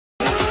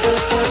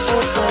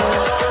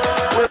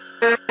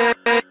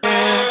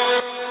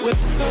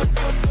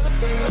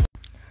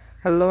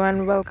Hello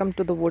and welcome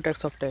to the Vortex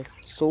Software.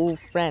 So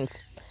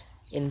friends,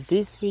 in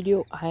this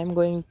video I am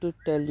going to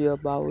tell you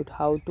about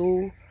how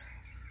to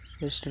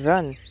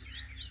start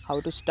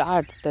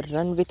the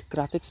run with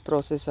graphics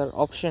processor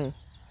option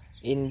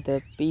in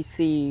the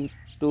PC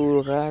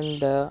to run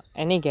the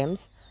any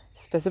games.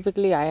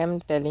 Specifically I am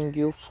telling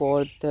you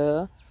for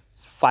the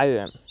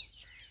FiveM,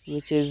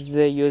 which is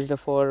used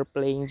for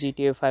playing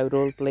GTA 5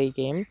 role play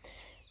game.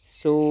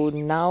 So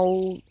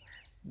now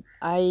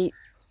I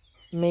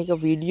make a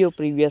video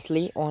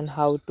previously on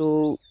how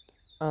to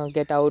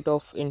get out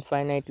of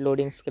infinite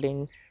loading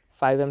screen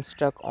 5M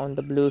stuck on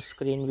the blue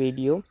screen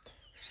video.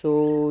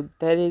 So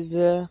there is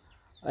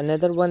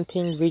another one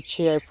thing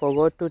which I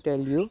forgot to tell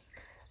you.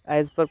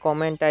 As per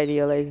comment I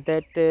realized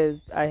that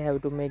I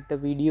have to make the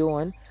video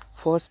on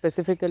for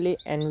specifically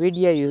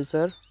Nvidia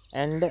user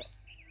and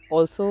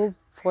also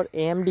for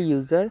AMD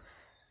user,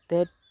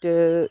 that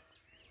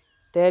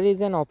there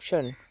is an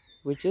option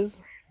which is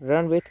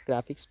run with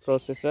graphics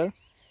processor,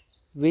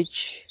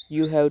 which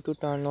you have to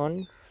turn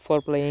on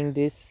for playing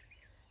this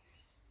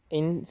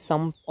in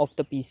some of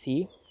the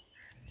PC.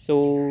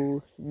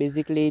 So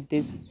basically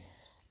this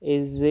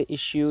is the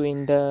issue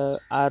in the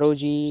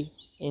ROG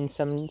in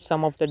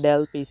some of the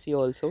Dell PC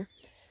also.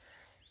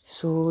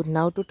 So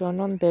now to turn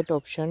on that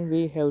option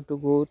we have to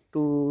go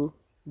to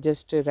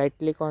just right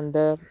click on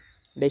the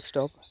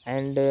desktop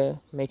and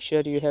make sure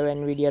you have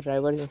Nvidia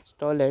driver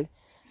installed.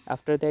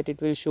 After that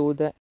it will show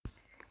the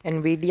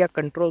Nvidia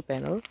control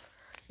panel.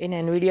 In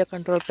Nvidia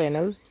control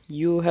panel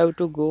you have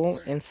to go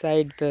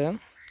inside the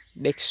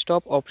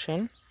desktop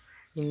option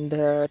in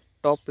the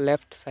top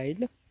left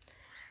side,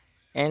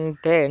 and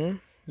then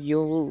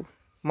you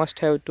must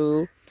have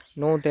to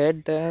know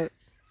that the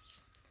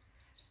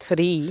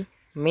three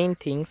main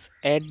things: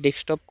 add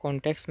desktop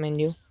context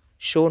menu,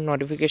 show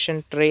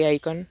notification tray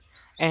icon,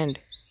 and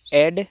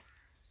add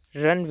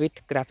run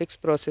with graphics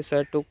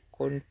processor to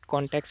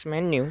context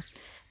menu.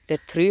 The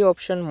three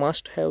option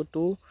must have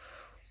to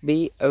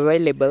be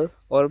available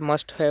or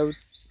must have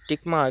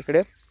tick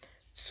marked,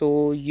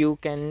 so you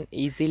can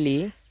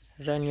easily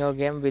run your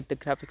game with the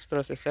graphics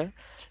processor.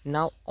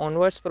 Now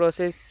onwards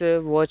process,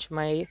 watch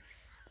my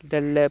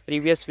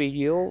previous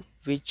video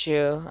which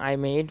I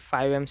made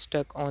 5M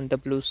stuck on the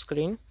blue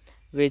screen,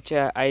 which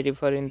I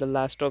refer in the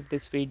last of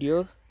this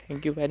video.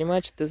 Thank you very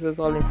much. This is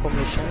all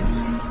information,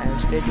 and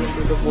stay tuned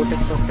to the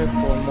Vortex Software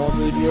for more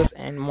videos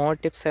and more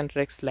tips and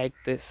tricks like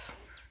this.